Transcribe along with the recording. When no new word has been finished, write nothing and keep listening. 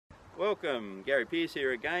Welcome, Gary Pearce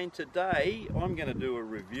here again. Today I'm going to do a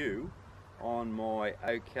review on my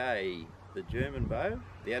OK, the German bow,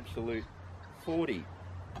 the Absolute 40.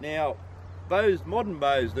 Now, bows, modern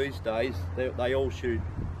bows these days, they all shoot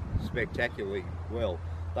spectacularly well.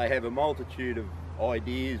 They have a multitude of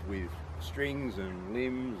ideas with strings and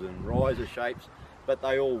limbs and riser shapes, but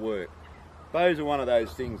they all work. Bows are one of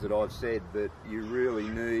those things that I've said that you really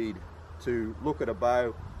need to look at a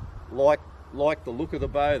bow, like the look of the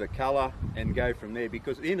bow, the colour, and go from there,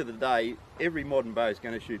 because at the end of the day every modern bow is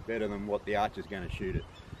going to shoot better than what the archer is going to shoot it.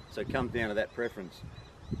 So it comes down to that preference.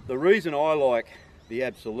 The reason I like the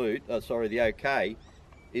the OK,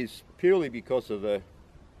 is purely because of the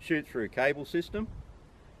shoot through cable system.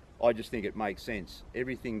 I just think it makes sense.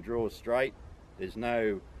 Everything draws straight, there's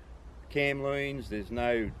no cam loons, there's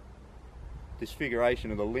no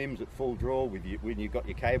disfiguration of the limbs at full draw when you've got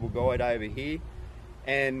your cable guide over here.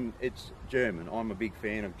 And it's German. I'm a big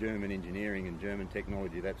fan of German engineering and German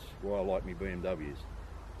technology. That's why I like my BMWs.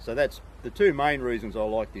 So that's the two main reasons I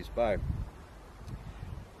like this bow.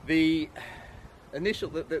 The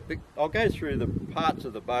initial, I'll go through the parts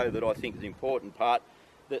of the bow that I think is the important part.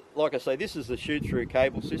 That, like I say, this is the shoot through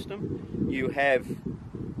cable system. You have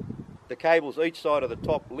the cables each side of the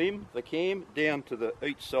top limb, the cam, down to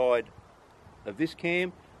each side of this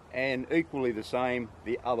cam, and equally the same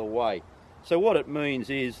the other way. So what it means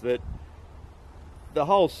is that the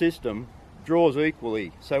whole system draws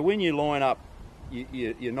equally. So when you line up,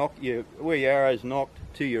 you knock where your arrow's knocked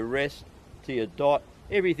to your rest, to your dot,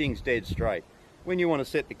 everything's dead straight. When you want to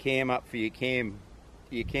set the cam up for your cam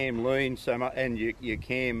lean and your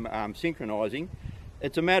cam synchronizing,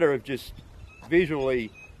 it's a matter of just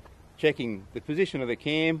visually checking the position of the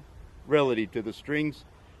cam relative to the strings,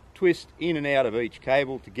 twist in and out of each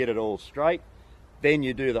cable to get it all straight. Then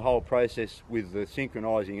you do the whole process with the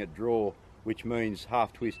synchronizing at draw, which means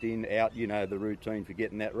half twist in, out, you know the routine for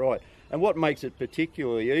getting that right. And what makes it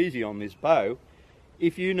particularly easy on this bow,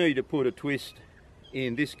 if you need to put a twist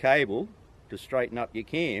in this cable to straighten up your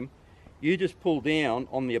cam, you just pull down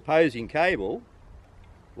on the opposing cable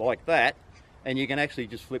like that, and you can actually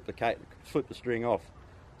just flip the string off.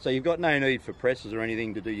 So you've got no need for presses or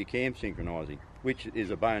anything to do your cam synchronizing, which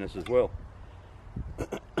is a bonus as well.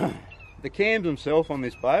 The cams themselves on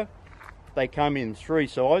this bow, they come in three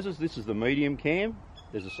sizes. This is the medium cam.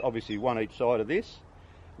 There's obviously one each side of this.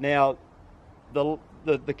 Now,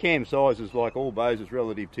 the cam size is, like all bows, is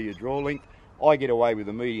relative to your draw length. I get away with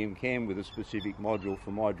a medium cam with a specific module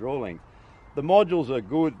for my draw length. The modules are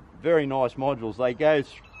good, very nice modules. They go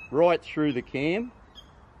right through the cam,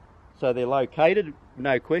 so they're located,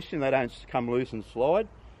 no question. They don't come loose and slide.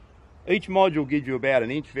 Each module gives you about an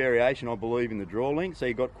inch variation, I believe, in the draw length. So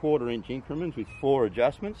you've got 1/4 inch increments with 4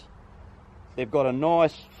 adjustments. They've got a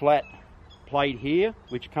nice flat plate here,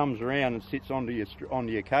 which comes around and sits onto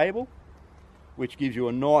your cable, which gives you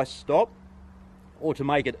a nice stop. Or to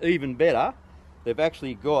make it even better, they've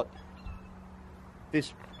actually got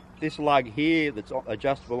this lug here that's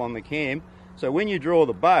adjustable on the cam. So when you draw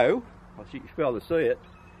the bow, I think you should be able to see it,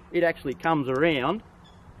 it actually comes around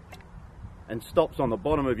and stops on the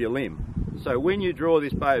bottom of your limb. So when you draw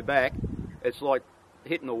this bow back, it's like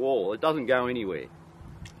hitting a wall. It doesn't go anywhere.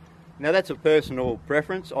 Now that's a personal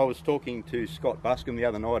preference. I was talking to Scott Buscombe the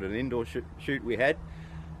other night at an indoor shoot we had.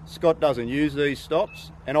 Scott doesn't use these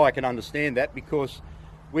stops, and I can understand that, because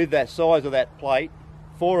with that size of that plate,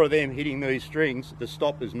 4 of them hitting these strings, the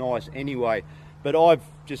stop is nice anyway. But I've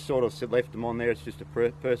just sort of left them on there. It's just a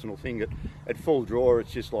personal thing that at full draw,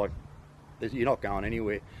 it's just like, you're not going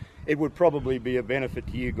anywhere. It would probably be a benefit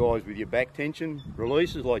to you guys with your back tension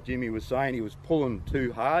releases, like Jimmy was saying. He was pulling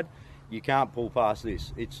too hard. You can't pull past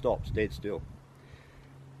this. It stops dead still.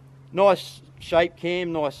 Nice shape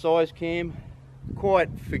cam, nice size cam,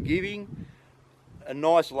 quite forgiving. A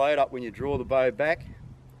nice load up when you draw the bow back,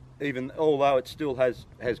 even although it still has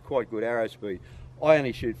quite good arrow speed. I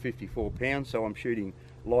only shoot 54 pounds, so I'm shooting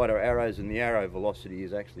lighter arrows, and the arrow velocity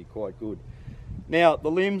is actually quite good. Now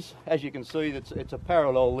the limbs, as you can see, it's a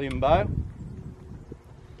parallel limb bow.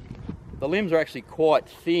 The limbs are actually quite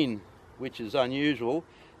thin, which is unusual.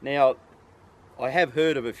 Now, I have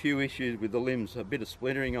heard of a few issues with the limbs, a bit of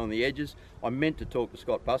splintering on the edges. I meant to talk to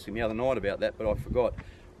Scott Buscombe the other night about that, but I forgot.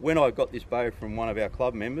 When I got this bow from one of our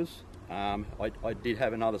club members, I did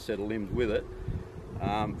have another set of limbs with it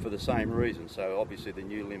for the same reason. So obviously the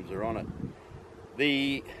new limbs are on it.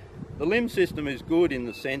 The limb system is good in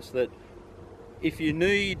the sense that if you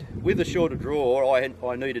need, with a shorter draw,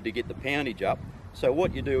 I needed to get the poundage up. So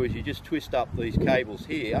what you do is you just twist up these cables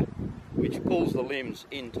here, which pulls the limbs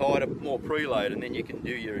in tighter, more preload, and then you can do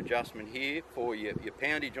your adjustment here for your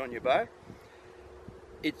poundage on your bow.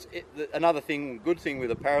 another good thing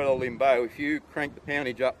with a parallel limb bow, if you crank the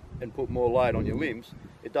poundage up and put more load on your limbs,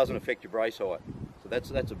 it doesn't affect your brace height. So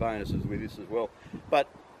that's a bonus with this as well. But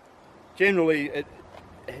generally,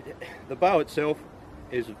 the bow itself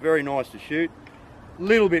is very nice to shoot. A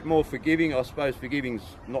little bit more forgiving, I suppose forgiving's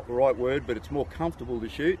not the right word, but it's more comfortable to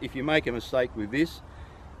shoot. If you make a mistake with this,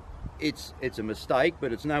 it's a mistake,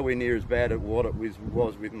 but it's nowhere near as bad as what it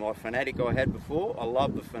was with my Fanatic I had before. I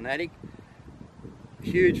love the Fanatic.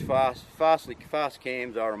 Huge, fast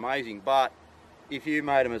cams are amazing, but if you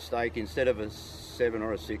made a mistake, instead of a 7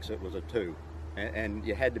 or a 6, it was a 2. And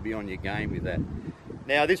you had to be on your game with that.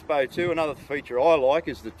 Now this bow too, another feature I like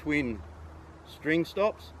is the twin string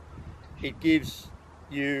stops. It gives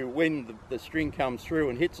you, when the string comes through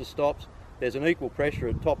and hits the stops, there's an equal pressure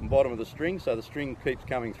at top and bottom of the string, so the string keeps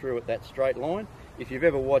coming through at that straight line. If you've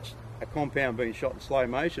ever watched a compound being shot in slow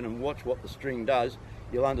motion and watch what the string does,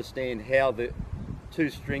 you'll understand how the 2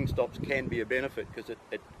 string stops can be a benefit, because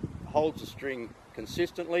it holds the string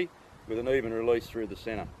consistently with an even release through the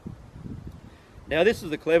centre. Now this is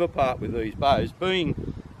the clever part with these bows.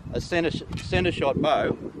 Being a centre shot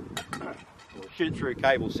bow, or shoot through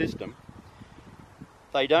cable system,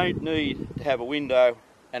 they don't need to have a window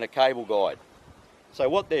and a cable guide. So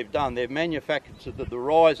what they've done, they've manufactured the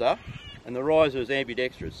riser, and the riser is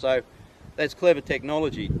ambidextrous. So that's clever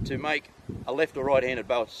technology to make a left or right-handed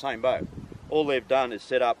bow with the same bow. All they've done is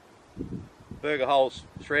set up burger holes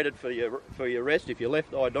threaded for your rest if you're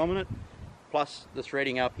left eye dominant, plus the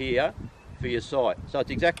threading up here for your sight. So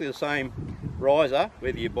it's exactly the same riser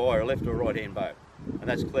whether you buy a left or right hand bow, and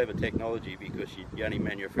that's clever technology because you're only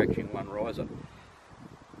manufacturing one riser.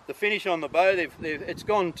 The finish on the bow, it's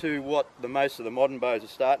gone to what most of the modern bows are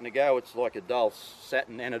starting to go. It's like a dull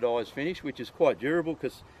satin anodised finish, which is quite durable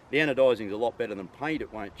because the anodising is a lot better than paint.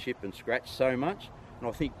 It won't chip and scratch so much. And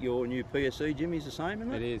I think your new PSE, Jimmy, is the same,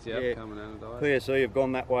 isn't it? It is, yep, yeah. Coming anodised. PSE have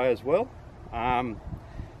gone that way as well.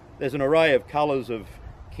 There's an array of colours of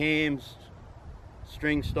cams,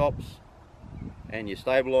 string stops, and your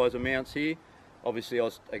stabiliser mounts here. Obviously,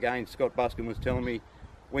 again, Scott Buscombe was telling me,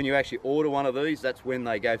 when you actually order one of these, that's when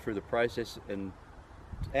they go through the process and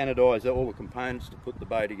anodise all the components to put the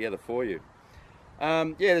bow together for you.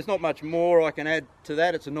 Yeah, there's not much more I can add to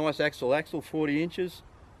that. It's a nice axle, 40 inches,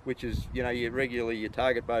 which is, you know, your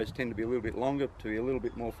target bows tend to be a little bit longer to be a little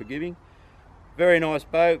bit more forgiving. Very nice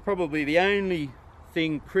bow. Probably the only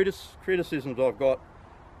thing, criticisms I've got,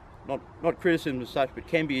 not criticisms as such, but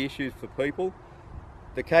can be issues for people.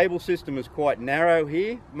 The cable system is quite narrow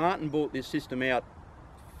here. Martin bought this system out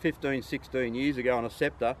 15, 16 years ago on a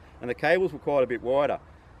Scepter, and the cables were quite a bit wider.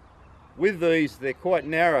 With these, they're quite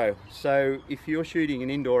narrow, so if you're shooting an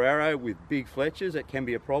indoor arrow with big fletchers, it can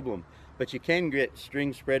be a problem. But you can get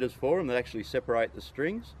string spreaders for them that actually separate the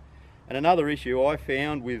strings. And another issue I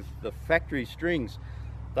found with the factory strings,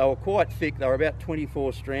 they were quite thick. They were about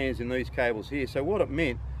 24 strands in these cables here. So what it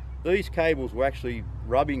meant, these cables were actually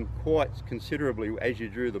rubbing quite considerably as you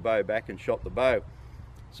drew the bow back and shot the bow.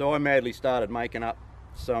 So I madly started making up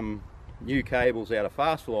some new cables out of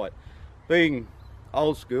Fast-Flite. Being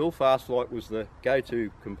old school, Fast-Flite was the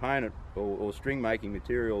go-to component or string making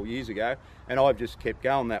material years ago, and I've just kept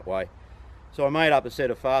going that way. So I made up a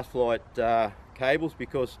set of Fast-Flite cables,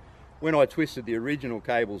 because when I twisted the original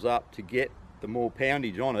cables up to get the more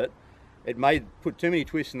poundage on it, it put too many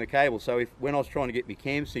twists in the cable. So when I was trying to get my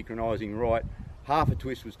cam synchronising right, half a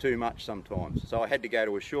twist was too much sometimes. So I had to go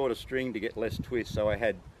to a shorter string to get less twist, so I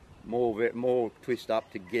had more twist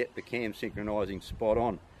up to get the cam synchronising spot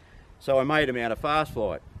on. So I made them out of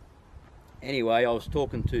Fast-Flite. Anyway, I was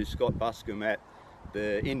talking to Scott Buscombe at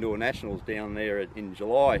the Indoor Nationals down there in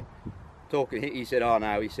July. He said, oh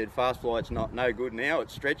no, he said, Fast-Flite's no good now,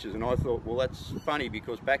 it stretches. And I thought, well, that's funny,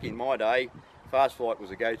 because back in my day, Fast-Flite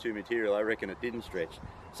was a go-to material. I reckon it didn't stretch.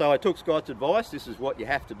 So I took Scott's advice. This is what you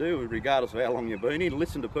have to do, regardless of how long you've been here,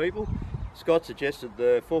 listen to people. Scott suggested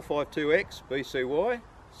the 452X BCY.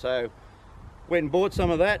 So went and bought some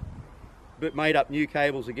of that, but made up new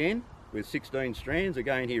cables again with 16 strands.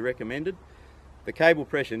 Again, he recommended. The cable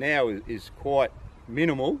pressure now is quite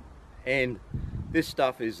minimal, and this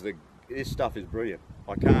stuff is brilliant.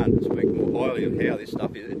 I can't speak more highly of how this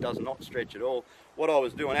stuff is. It does not stretch at all. What I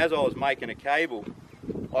was doing, as I was making a cable,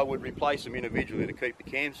 I would replace them individually to keep the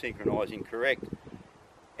cam synchronising correct.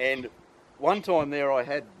 And one time there I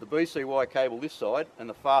had the BCY cable this side and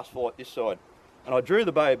the Fast-Flite this side. And I drew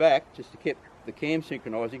the bow back just to keep the cam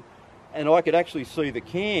synchronising, and I could actually see the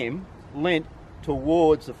cam leant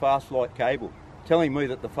towards the Fast-Flite cable, telling me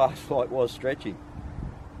that the Fast-Flite was stretching.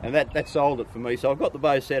 And that sold it for me. So I've got the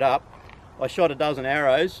bow set up. I shot a dozen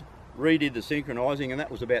arrows, redid the synchronising, and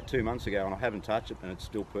that was about 2 months ago, and I haven't touched it, and it's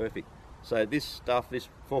still perfect. So this stuff, this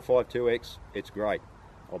 452X, it's great.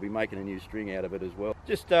 I'll be making a new string out of it as well.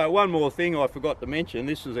 Just one more thing I forgot to mention.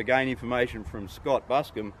 This is again information from Scott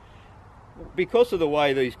Buscombe. Because of the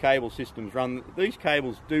way these cable systems run, these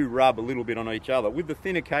cables do rub a little bit on each other. With the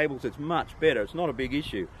thinner cables, it's much better. It's not a big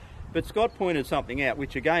issue. But Scott pointed something out,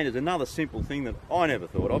 which again is another simple thing that I never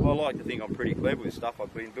thought of. I like to think I'm pretty clever with stuff.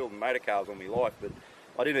 I've been building motor cars all my life, but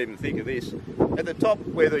I didn't even think of this. At the top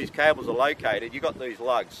where these cables are located, you've got these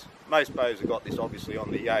lugs. Most bows have got this obviously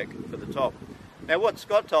on the yoke for the top. Now what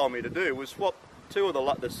Scott told me to do was swap two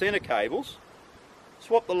of the centre cables,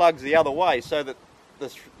 swap the lugs the other way so that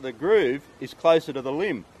the groove is closer to the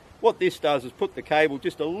limb. What this does is put the cable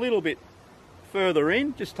just a little bit further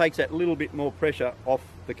in, just takes that little bit more pressure off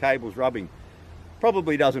the cables rubbing.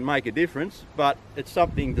 Probably doesn't make a difference, but it's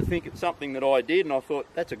something to think. It's something that I did, and I thought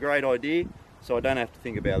that's a great idea, so I don't have to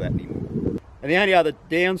think about that anymore. And the only other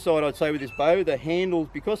downside I'd say with this bow, the handles,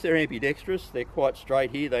 because they're ambidextrous, they're quite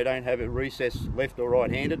straight here. They don't have a recess left or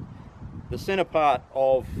right-handed. The centre part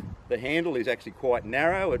of the handle is actually quite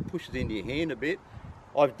narrow. It pushes into your hand a bit.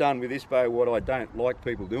 I've done with this bow what I don't like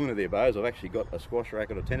people doing to their bows. I've actually got a squash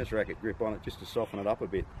racket or tennis racket grip on it just to soften it up a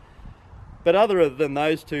bit. But other than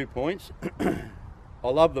those 2 points, I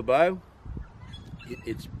love the bow.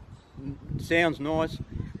 It sounds nice,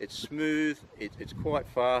 it's smooth, it's quite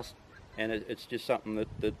fast, and it's just something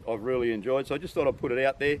that I've really enjoyed. So I just thought I'd put it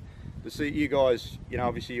out there to see you guys, you know,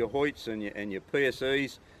 obviously your Hyot's and your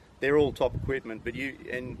PSEs, they're all top equipment, but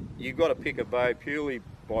you've got to pick a bow purely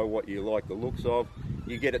by what you like the looks of.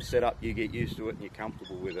 You get it set up, you get used to it, and you're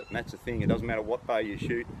comfortable with it. And that's the thing, it doesn't matter what bow you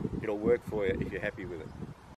shoot, it'll work for you if you're happy with it.